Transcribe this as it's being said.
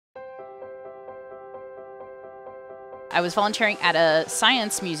I was volunteering at a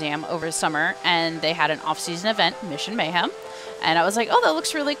science museum over the summer, and they had an off-season event, Mission Mayhem. And I was like, oh, that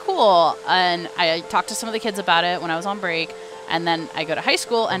looks really cool. And I talked to some of the kids about it when I was on break. And then I go to high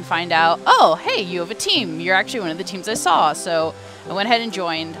school and find out, oh, hey, you have a team. You're actually one of the teams I saw. So I went ahead and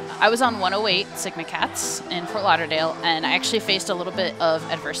joined. I was on 108 SigmaCats in Fort Lauderdale, and I actually faced a little bit of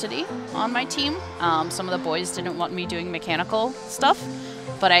adversity on my team. Some of the boys didn't want me doing mechanical stuff,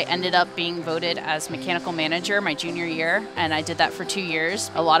 but I ended up being voted as mechanical manager my junior year, and I did that for 2 years.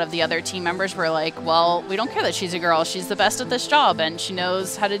 A lot of the other team members were like, well, we don't care that she's a girl. She's the best at this job, and she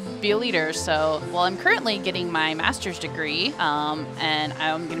knows how to be a leader. So, well, I'm currently getting my master's degree, and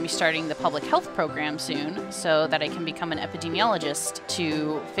I'm going to be starting the public health program soon so that I can become an epidemiologist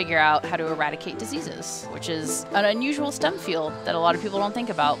to figure out how to eradicate diseases, which is an unusual STEM field that a lot of people don't think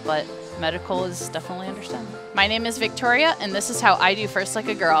about, but medical is definitely understood. My name is Victoria, and this is how I do First Like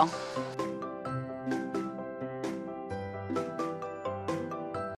a Girl.